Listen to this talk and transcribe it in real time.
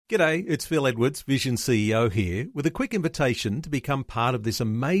G'day, it's Phil Edwards, Vision CEO here, with a quick invitation to become part of this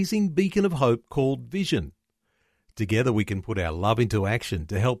amazing beacon of hope called Vision. Together we can put our love into action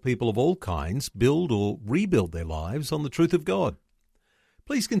to help people of all kinds build or rebuild their lives on the truth of God.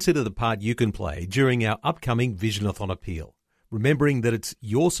 Please consider the part you can play during our upcoming Visionathon appeal, remembering that it's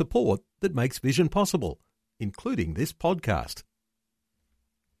your support that makes Vision possible, including this podcast.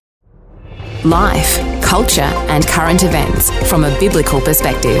 Life, culture and current events from a biblical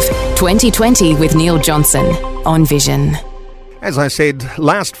perspective. 2020 with Neil Johnson on Vision. As I said,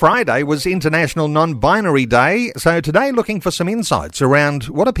 last Friday was International Non-Binary Day, so today looking for some insights around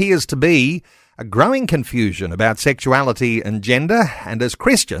what appears to be a growing confusion about sexuality and gender, and as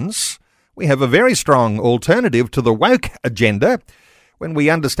Christians, we have a very strong alternative to the woke agenda when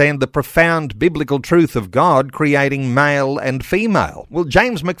we understand the profound biblical truth of God creating male and female. Well,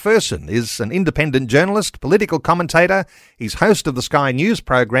 James MacPherson is an independent journalist, political commentator. He's host of the Sky News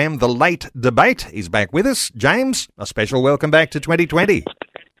program, The Late Debate. He's back with us. James, a special welcome back to 2020.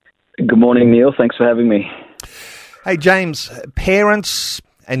 Good morning, Neil. Thanks for having me. Hey, James, parents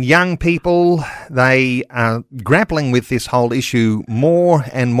and young people, they are grappling with this whole issue more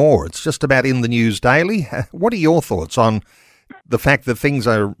and more. It's just about in the news daily. What are your thoughts on the fact that things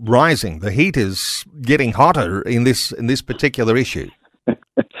are rising? The heat is getting hotter in this particular issue.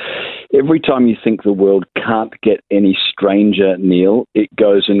 Every time you think the world can't get any stranger, Neil, it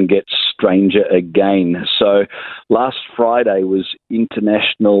goes and gets stranger again. So last Friday was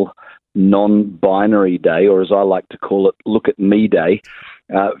International Non-Binary Day, or as I like to call it, Look at Me Day.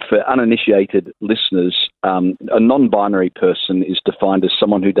 For uninitiated listeners, a non-binary person is defined as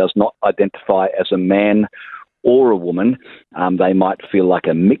someone who does not identify as a man or a woman. They might feel like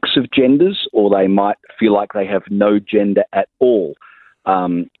a mix of genders, or they might feel like they have no gender at all.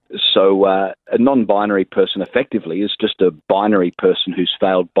 So a non-binary person effectively is just a binary person who's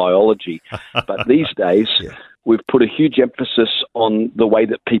failed biology. But these days, we've put a huge emphasis on the way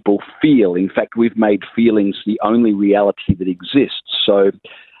that people feel. In fact, we've made feelings the only reality that exists. So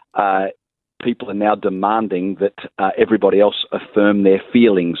people are now demanding that everybody else affirm their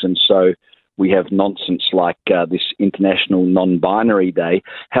feelings. And so we have nonsense like this International Non-Binary Day.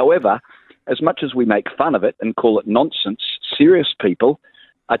 However, as much as we make fun of it and call it nonsense, serious people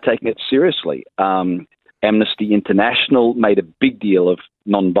are taking it seriously. Amnesty International made a big deal of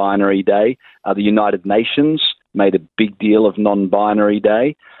Non-Binary Day. The United Nations made a big deal of Non-Binary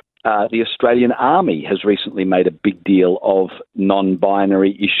Day. The Australian Army has recently made a big deal of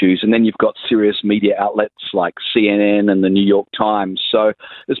non-binary issues. And then you've got serious media outlets like CNN and the New York Times. So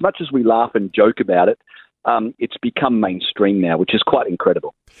as much as we laugh and joke about it, it's become mainstream now, which is quite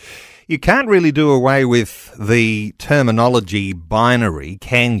incredible. You can't really do away with the terminology binary,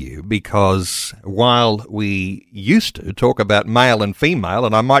 can you? Because while we used to talk about male and female,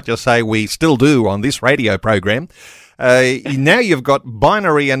 and I might just say we still do on this radio program, now you've got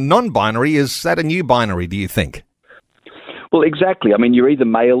binary and non-binary. Is that a new binary, do you think? Well, exactly. I mean, you're either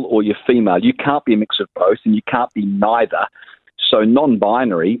male or you're female. You can't be a mix of both, and you can't be neither. So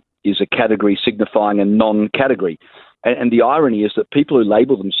non-binary is a category signifying a non-category. And the irony is that people who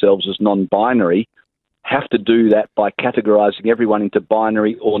label themselves as non-binary have to do that by categorizing everyone into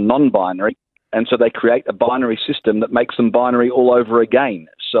binary or non-binary. And so they create a binary system that makes them binary all over again.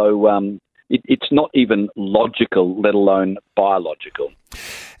 So it's not even logical, let alone biological.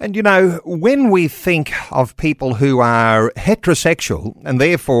 And, you know, when we think of people who are heterosexual and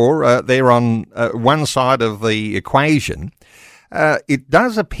therefore they're on one side of the equation, it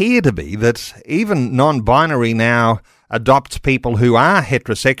does appear to be that even non-binary now adopts people who are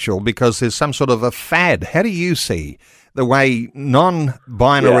heterosexual because there's some sort of a fad. How do you see the way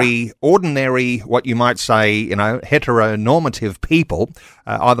non-binary, ordinary, what you might say, you know, heteronormative people,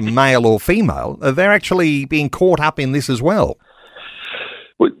 either male or female, they're actually being caught up in this as well?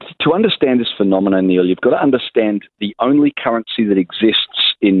 Well, to understand this phenomenon, Neil, you've got to understand the only currency that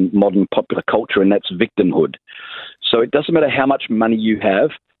exists in modern popular culture, and that's victimhood. So it doesn't matter how much money you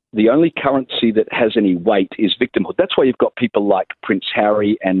have, the only currency that has any weight is victimhood. That's why you've got people like Prince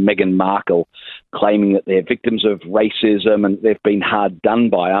Harry and Meghan Markle claiming that they're victims of racism and they've been hard done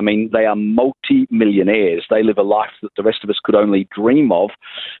by. I mean, they are multi-millionaires. They live a life that the rest of us could only dream of,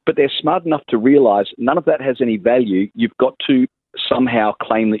 but they're smart enough to realise none of that has any value. You've got to somehow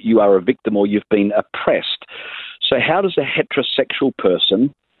claim that you are a victim or you've been oppressed. So how does a heterosexual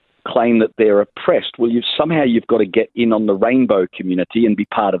person claim that they're oppressed? Well, you've got to get in on the rainbow community and be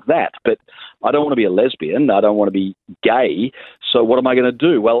part of that. But I don't want to be a lesbian. I don't want to be gay. So what am I going to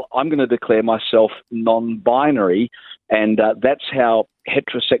do? Well, I'm going to declare myself non-binary And that's how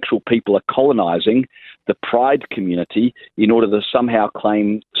heterosexual people are colonising the pride community in order to somehow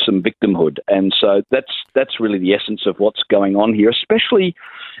claim some victimhood. And so that's really the essence of what's going on here, especially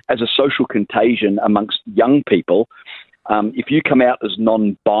as a social contagion amongst young people. If you come out as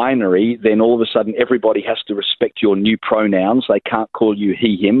non-binary, then all of a sudden everybody has to respect your new pronouns. They can't call you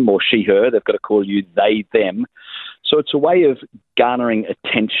he, him, or she, her. They've got to call you they, them. So it's a way of garnering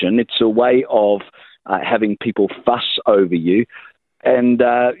attention. It's a way of having people fuss over you. And,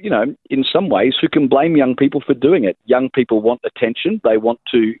 in some ways, who can blame young people for doing it? Young people want attention. They want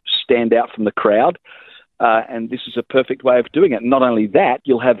to stand out from the crowd. And this is a perfect way of doing it. Not only that,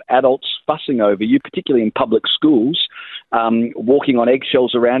 you'll have adults fussing over you, particularly in public schools, walking on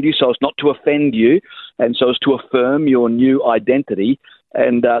eggshells around you so as not to offend you and so as to affirm your new identity.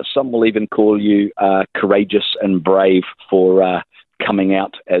 And some will even call you courageous and brave for coming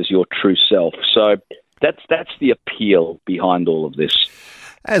out as your true self. So that's the appeal behind all of this.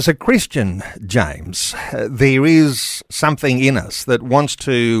 As a Christian, James, there is something in us that wants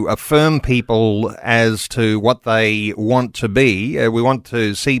to affirm people as to what they want to be. We want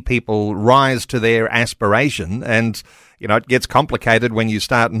to see people rise to their aspiration, and it gets complicated when you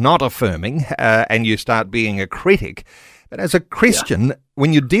start not affirming and you start being a critic. But as a Christian,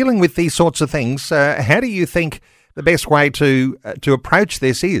 when you're dealing with these sorts of things, how do you think the best way to approach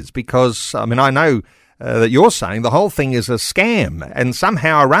this is? Because, I know that you're saying the whole thing is a scam, and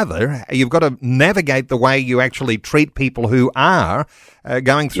somehow or other you've got to navigate the way you actually treat people who are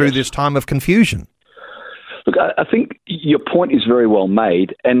going through this time of confusion. Look, I think your point is very well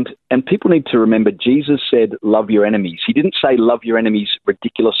made, and people need to remember Jesus said, love your enemies. He didn't say love your enemies'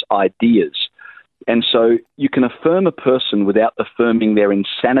 ridiculous ideas. And so you can affirm a person without affirming their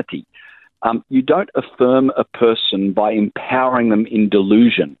insanity. You don't affirm a person by empowering them in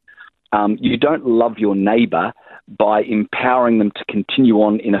delusion. You don't love your neighbour by empowering them to continue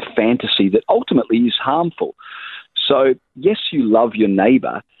on in a fantasy that ultimately is harmful. So, yes, you love your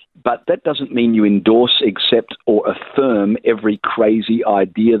neighbour, but that doesn't mean you endorse, accept, or affirm every crazy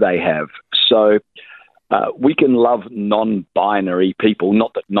idea they have. So we can love non-binary people,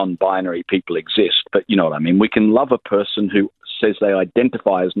 not that non-binary people exist, but you know what I mean. We can love a person who says they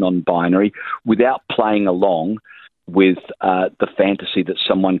identify as non-binary without playing along with the fantasy that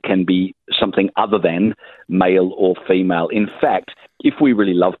someone can be something other than male or female. In fact, if we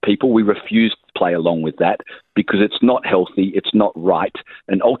really love people, we refuse to play along with that because it's not healthy, it's not right,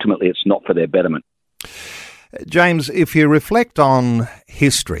 and ultimately it's not for their betterment. James, if you reflect on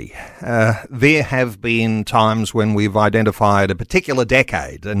history, there have been times when we've identified a particular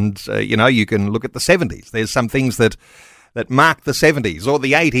decade, and, you can look at the 70s. There's some things that mark the 70s or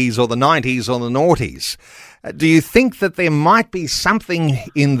the 80s or the 90s or the noughties. Do you think that there might be something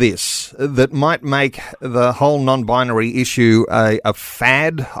in this that might make the whole non-binary issue a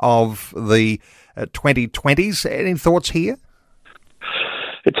fad of the 2020s? Any thoughts here?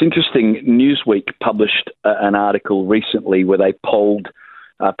 It's interesting. Newsweek published an article recently where they polled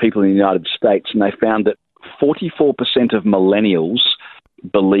people in the United States, and they found that 44% of millennials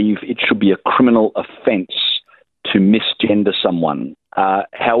believe it should be a criminal offence to misgender someone.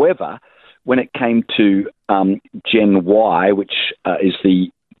 However, when it came to Gen Y, which is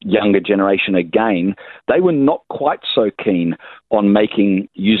the younger generation again, they were not quite so keen on making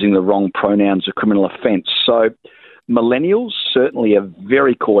using the wrong pronouns a criminal offence. So millennials certainly are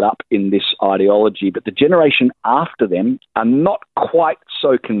very caught up in this ideology, but the generation after them are not quite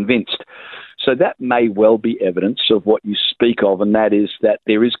so convinced. So that may well be evidence of what you speak of, and that is that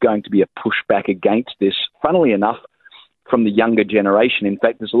there is going to be a pushback against this, funnily enough, from the younger generation. In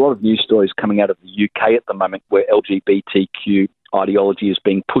fact, there's a lot of news stories coming out of the UK at the moment where LGBTQ ideology is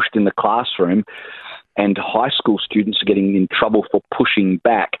being pushed in the classroom, and high school students are getting in trouble for pushing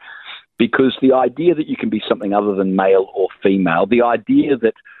back, because the idea that you can be something other than male or female, the idea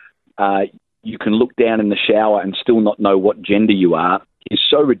that you can look down in the shower and still not know what gender you are, is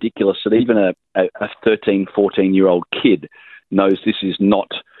so ridiculous that even a 13, 14-year-old kid knows this is not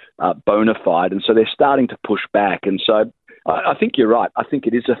bona fide, and so they're starting to push back. And so I think you're right. I think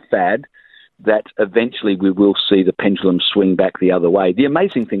it is a fad that eventually we will see the pendulum swing back the other way. The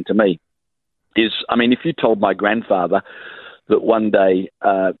amazing thing to me is, if you told my grandfather that one day,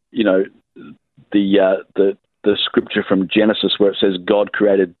 the scripture from Genesis where it says God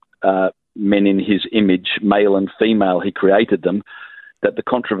created men in his image, male and female, he created them, that the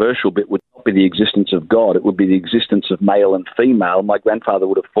controversial bit would not be the existence of God, it would be the existence of male and female, my grandfather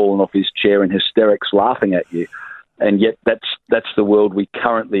would have fallen off his chair in hysterics laughing at you. And yet that's the world we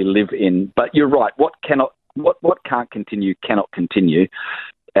currently live in. But you're right, what can't continue cannot continue.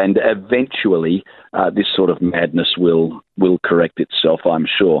 And eventually, this sort of madness will correct itself, I'm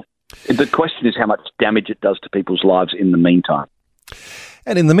sure. The question is how much damage it does to people's lives in the meantime.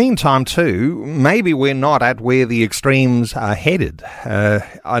 And in the meantime, too, maybe we're not at where the extremes are headed.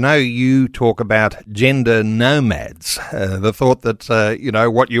 I know you talk about gender nomads, the thought that,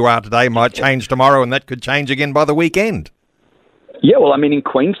 what you are today might change tomorrow and that could change again by the weekend. Yeah, well, I mean, in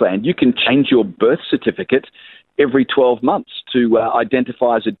Queensland, you can change your birth certificate every 12 months to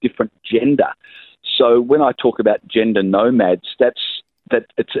identify as a different gender. So when I talk about gender nomads,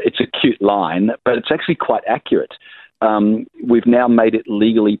 it's a cute line, but it's actually quite accurate. We've now made it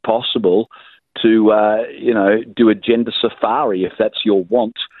legally possible to, do a gender safari if that's your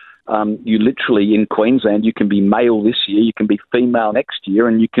want. You literally, in Queensland, you can be male this year, you can be female next year,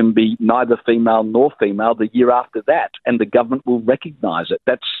 and you can be neither female nor female the year after that, and the government will recognise it.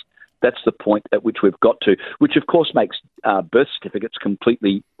 That's the point at which we've got to, which of course makes birth certificates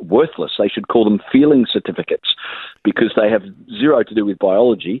completely worthless. They should call them feeling certificates because they have zero to do with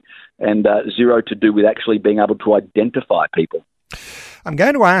biology and zero to do with actually being able to identify people. I'm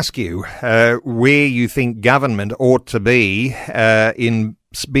going to ask you where you think government ought to be in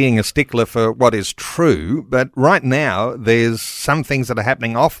being a stickler for what is true, but right now there's some things that are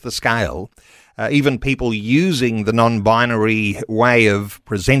happening off the scale. Even people using the non-binary way of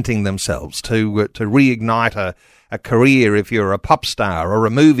presenting themselves to reignite a career if you're a pop star or a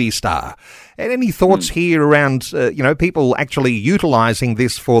movie star. And any thoughts here around, people actually utilising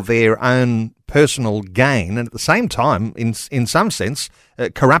this for their own personal gain and at the same time, in some sense,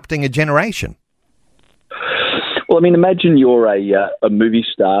 corrupting a generation? Well, I mean, imagine you're a movie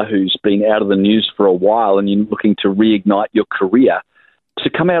star who's been out of the news for a while and you're looking to reignite your career. To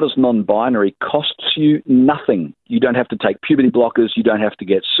come out as non-binary costs you nothing. You don't have to take puberty blockers. You don't have to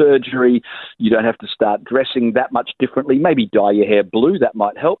get surgery. You don't have to start dressing that much differently. Maybe dye your hair blue. That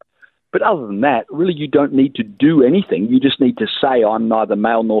might help. But other than that, really, you don't need to do anything. You just need to say, I'm neither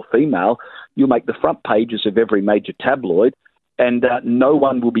male nor female. You'll make the front pages of every major tabloid, and no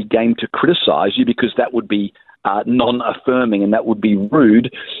one will be game to criticise you because that would be non-affirming and that would be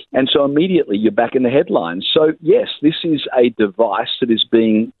rude. And so immediately you're back in the headlines. So yes, this is a device that is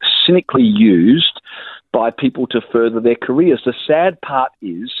being cynically used by people to further their careers. The sad part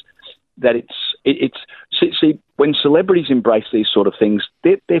is that see, when celebrities embrace these sort of things,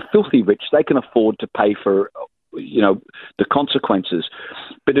 they're filthy rich. They can afford to pay for, the consequences.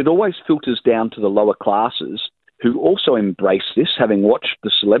 But it always filters down to the lower classes who also embrace this, having watched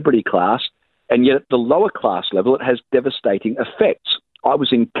the celebrity class. And yet at the lower class level, it has devastating effects. I was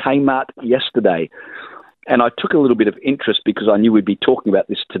in Kmart yesterday, and I took a little bit of interest because I knew we'd be talking about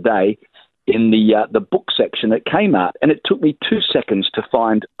this today in the book section at Kmart. And it took me 2 seconds to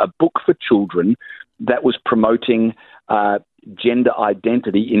find a book for children that was promoting gender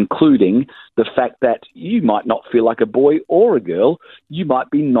identity, including the fact that you might not feel like a boy or a girl, you might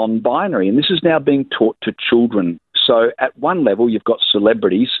be non-binary. And this is now being taught to children. So at one level, you've got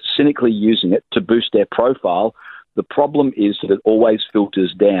celebrities cynically using it to boost their profile. The problem is that it always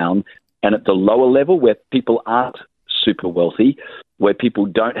filters down. And at the lower level, where people aren't super wealthy, where people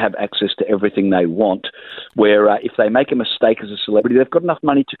don't have access to everything they want, where if they make a mistake as a celebrity, they've got enough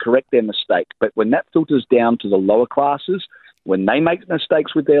money to correct their mistake. But when that filters down to the lower classes, when they make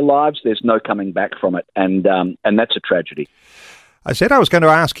mistakes with their lives, there's no coming back from it. And that's a tragedy. I said I was going to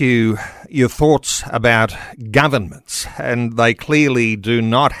ask you your thoughts about governments, and they clearly do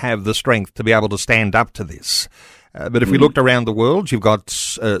not have the strength to be able to stand up to this. But if we looked around the world, you've got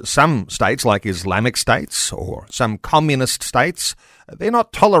some states like Islamic states or some communist states. They're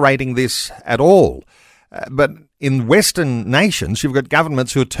not tolerating this at all. But in Western nations, you've got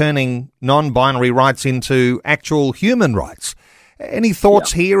governments who are turning non-binary rights into actual human rights. Any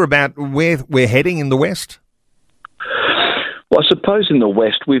thoughts here about where we're heading in the West? Well, I suppose in the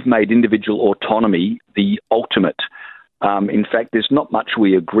West, we've made individual autonomy the ultimate. In fact, there's not much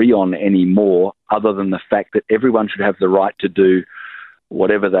we agree on anymore other than the fact that everyone should have the right to do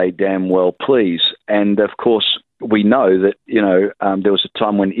whatever they damn well please. And, of course, we know that, there was a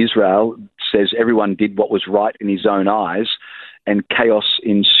time when Israel says everyone did what was right in his own eyes and chaos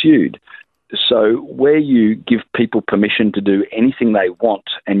ensued. So where you give people permission to do anything they want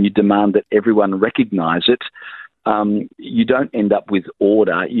and you demand that everyone recognise it, you don't end up with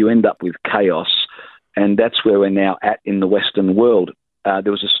order, you end up with chaos, and that's where we're now at in the Western world.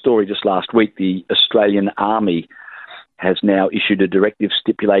 There was a story just last week, the Australian Army has now issued a directive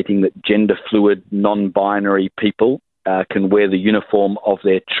stipulating that gender-fluid, non-binary people can wear the uniform of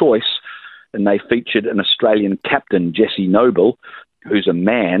their choice, and they featured an Australian captain, Jesse Noble, who's a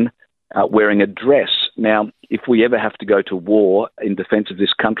man, wearing a dress. Now, if we ever have to go to war in defence of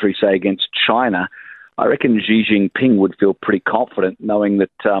this country, say against China, I reckon Xi Jinping would feel pretty confident knowing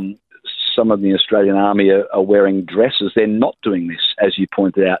that some of the Australian Army are wearing dresses. They're not doing this, as you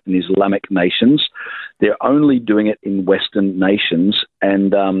pointed out, in Islamic nations. They're only doing it in Western nations,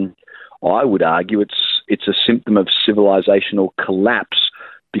 and I would argue it's a symptom of civilizational collapse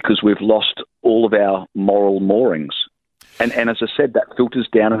because we've lost all of our moral moorings. And as I said, that filters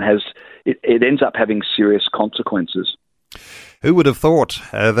down and it ends up having serious consequences. Who would have thought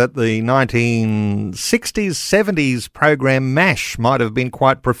that the 1960s, 70s program MASH might have been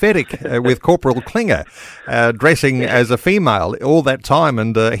quite prophetic with Corporal Klinger dressing as a female all that time,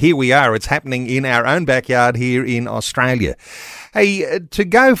 and here we are. It's happening in our own backyard here in Australia. Hey, to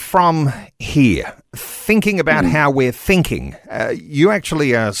go from here, thinking about how we're thinking, you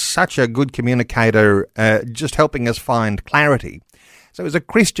actually are such a good communicator, just helping us find clarity. So as a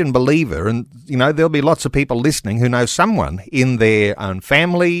Christian believer, and, you know, there'll be lots of people listening who know someone in their own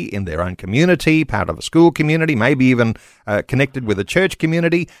family, in their own community, part of a school community, maybe even connected with a church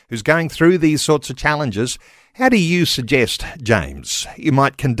community, who's going through these sorts of challenges. How do you suggest, James, you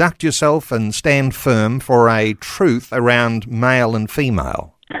might conduct yourself and stand firm for a truth around male and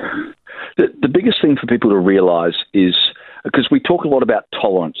female? The biggest thing for people to realise is, because we talk a lot about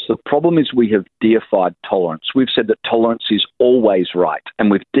tolerance, the problem is we have deified tolerance. We've said that tolerance is always right,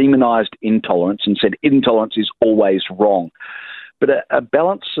 and we've demonised intolerance and said intolerance is always wrong. But a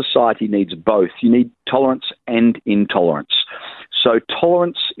balanced society needs both. You need tolerance and intolerance. So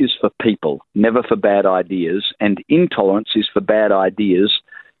tolerance is for people, never for bad ideas, and intolerance is for bad ideas,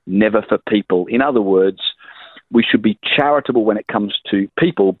 never for people. In other words, we should be charitable when it comes to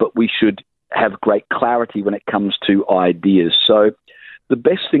people, but we should have great clarity when it comes to ideas. So the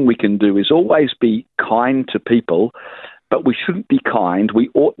best thing we can do is always be kind to people, but we shouldn't be kind. We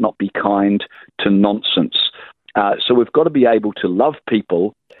ought not be kind to nonsense. So we've got to be able to love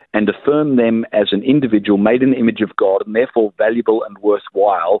people and affirm them as an individual made in the image of God and therefore valuable and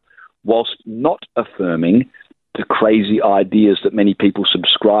worthwhile, whilst not affirming the crazy ideas that many people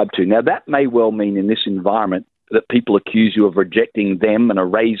subscribe to. Now, that may well mean in this environment that people accuse you of rejecting them and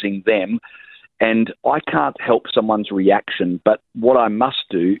erasing them, and I can't help someone's reaction, but what I must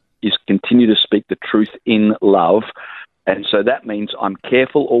do is continue to speak the truth in love. And so that means I'm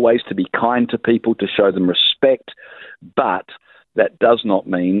careful always to be kind to people, to show them respect, but that does not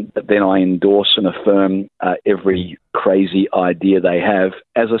mean that then I endorse and affirm every crazy idea they have.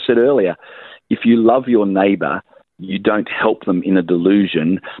 As I said earlier, if you love your neighbour, you don't help them in a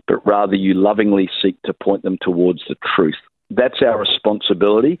delusion, but rather you lovingly seek to point them towards the truth. That's our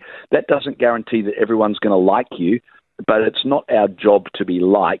responsibility. That doesn't guarantee that everyone's going to like you, but it's not our job to be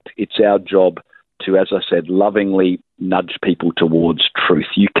liked. It's our job to, as I said, lovingly nudge people towards truth.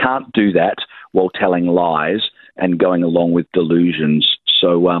 You can't do that while telling lies and going along with delusions.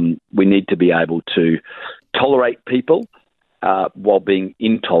 So we need to be able to tolerate people while being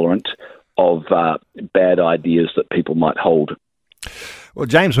intolerant of bad ideas that people might hold. Well,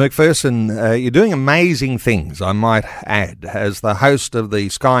 James MacPherson, you're doing amazing things, I might add, as the host of the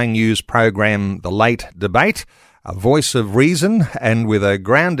Sky News program The Late Debate, a voice of reason and with a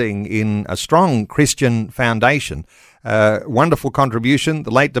grounding in a strong Christian foundation. Wonderful contribution,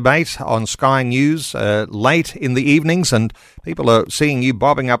 The Late Debate on Sky News, late in the evenings, and people are seeing you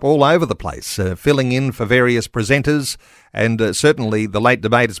bobbing up all over the place, filling in for various presenters, and certainly The Late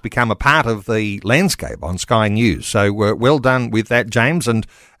Debate has become a part of the landscape on Sky News. So well done with that, James, and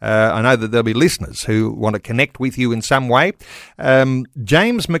I know that there'll be listeners who want to connect with you in some way.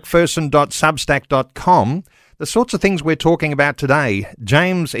 JamesMacPherson.substack.com. The sorts of things we're talking about today,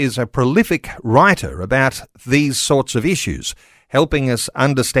 James is a prolific writer about these sorts of issues, helping us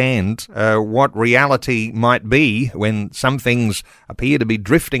understand what reality might be when some things appear to be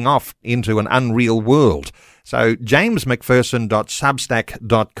drifting off into an unreal world. So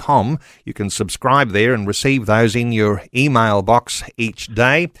JamesMacPherson.substack.com. You can subscribe there and receive those in your email box each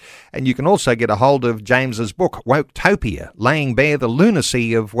day. And you can also get a hold of James's book, Woketopia, Laying Bare the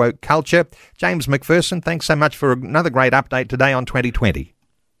Lunacy of Woke Culture. James MacPherson, thanks so much for another great update today on 2020.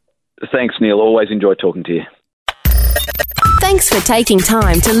 Thanks, Neil. Always enjoy talking to you. Thanks for taking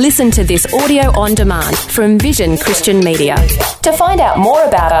time to listen to this audio on demand from Vision Christian Media. To find out more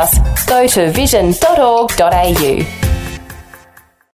about us, go to vision.org.au.